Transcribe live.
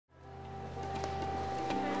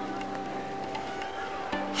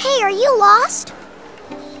Hey, are you lost?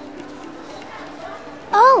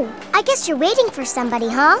 Oh, I guess you're waiting for somebody,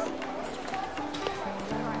 huh?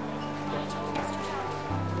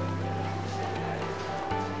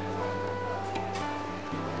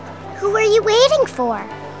 Who are you waiting for?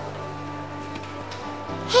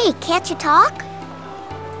 Hey, can't you talk?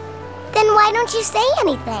 Then why don't you say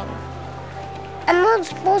anything? I'm not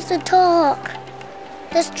supposed to talk.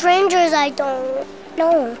 The strangers I don't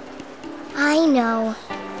know. I know.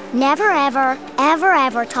 Never ever, ever,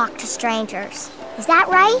 ever talk to strangers. Is that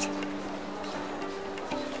right?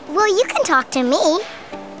 Well, you can talk to me.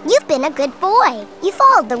 You've been a good boy. You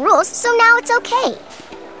followed the rules, so now it's okay.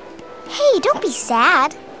 Hey, don't be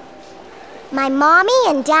sad. My mommy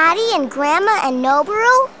and daddy and grandma and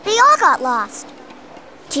Noboru, they all got lost.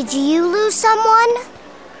 Did you lose someone?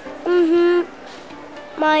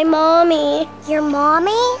 My mommy. Your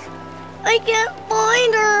mommy? I can't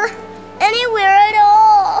find her anywhere at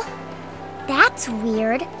all. That's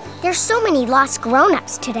weird. There's so many lost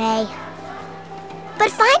grown-ups today.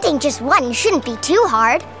 But finding just one shouldn't be too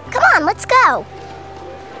hard. Come on, let's go.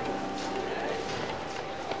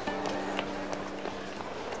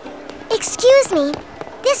 Excuse me.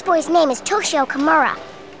 This boy's name is Toshio Kimura.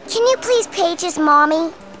 Can you please page his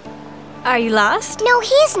mommy? Are you lost? No,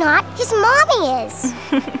 he's not. His mommy is.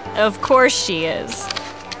 Of course she is.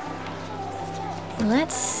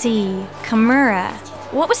 Let's see. Kimura.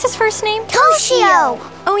 What was his first name? Toshio!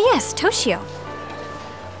 Oh yes, Toshio.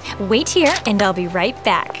 Wait here and I'll be right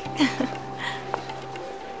back.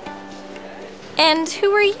 And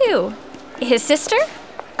who are you? His sister?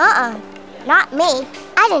 Not me.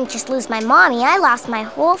 I didn't just lose my mommy, I lost my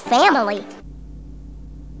whole family.